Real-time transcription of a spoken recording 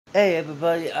Hey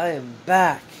everybody, I am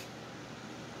back.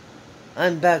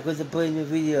 I'm back with a brand new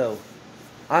video.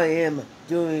 I am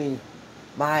doing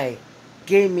my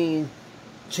gaming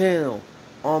channel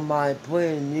on my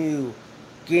brand new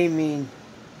gaming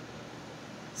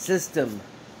system.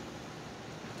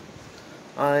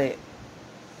 I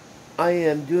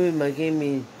am doing my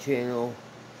gaming channel.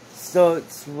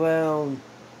 Starts around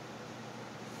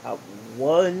at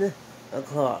 1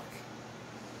 o'clock.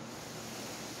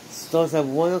 Starts at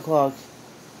 1 o'clock.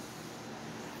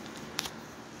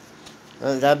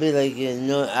 That'll be like in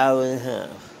another hour and a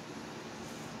half.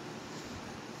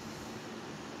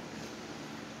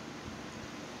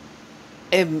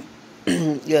 And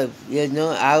yeah,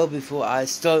 another hour before I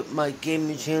start my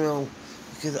gaming channel,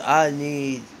 because I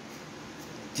need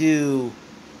to do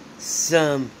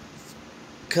some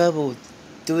couple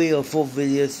 3 or 4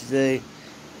 videos today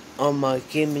on my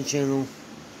gaming channel.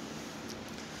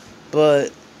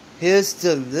 But here's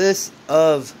the list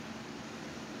of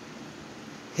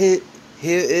here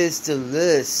is the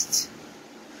list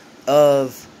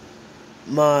of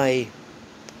my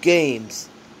games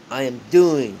I am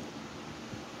doing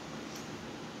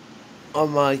on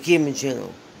my gaming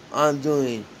channel. I'm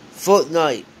doing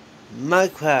Fortnite,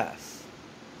 Minecraft,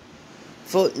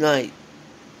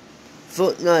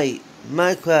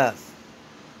 Minecraft,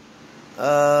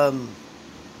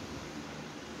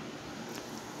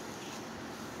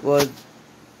 well,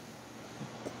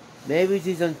 maybe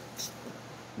do some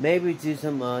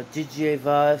GTA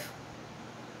 5.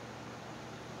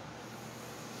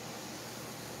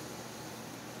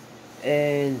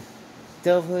 And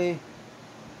definitely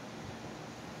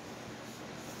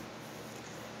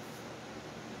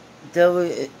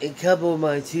a couple of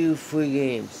my 2 free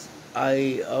games.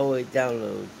 I always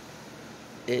download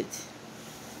it.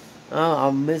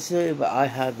 I'm missing it, but I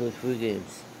have those free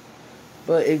games.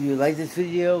 But if you like this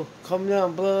video, comment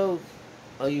down below.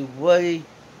 Are you ready?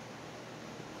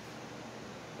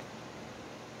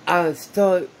 I'll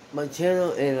start my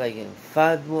channel in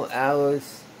 5 more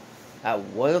hours at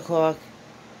 1 o'clock.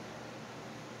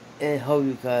 And hope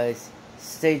you guys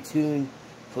stay tuned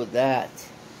for that.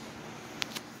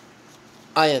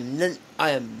 I am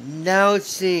now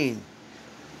seeing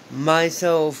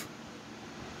myself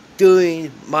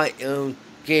doing my own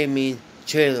gaming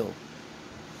channel.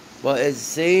 Well, it's the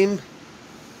same.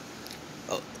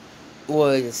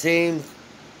 Well,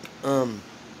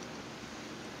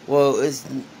 it's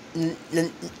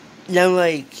now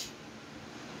I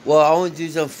want to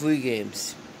do some free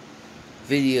games,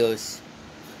 videos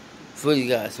for you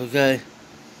guys, okay?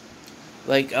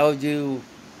 I'll do,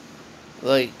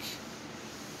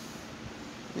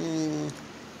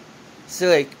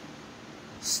 so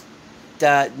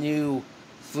that new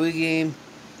free game,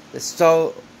 the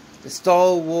Star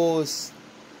Wars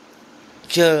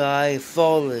Jedi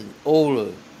Fallen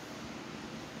Order.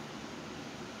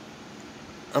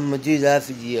 I'm gonna do that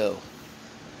video.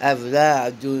 After that,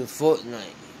 I'm doing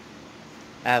Fortnite.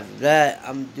 After that,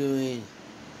 I'm doing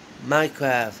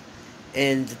Minecraft.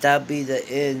 And that'll be the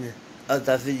end of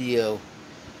that video.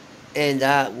 And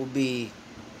that will be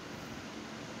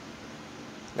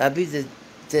the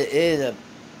end of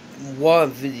one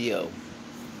video.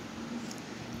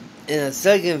 In the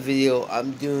second video,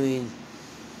 I'm doing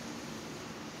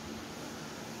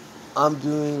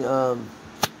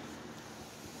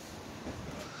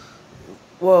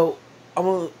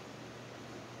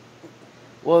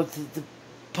the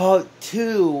part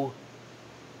 2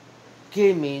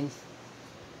 gaming.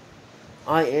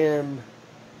 I am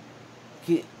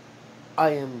giving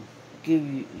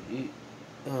you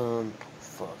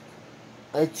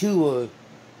a tour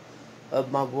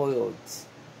of my worlds.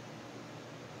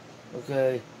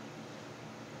 Okay,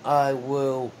 I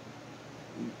will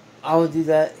do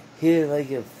that here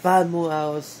in 5 more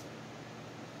hours.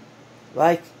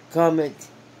 Like, comment,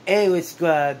 and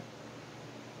subscribe.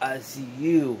 I see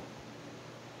you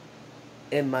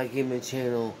in my gaming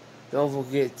channel. Don't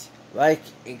forget, like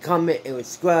and comment and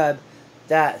subscribe.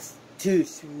 That's too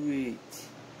sweet.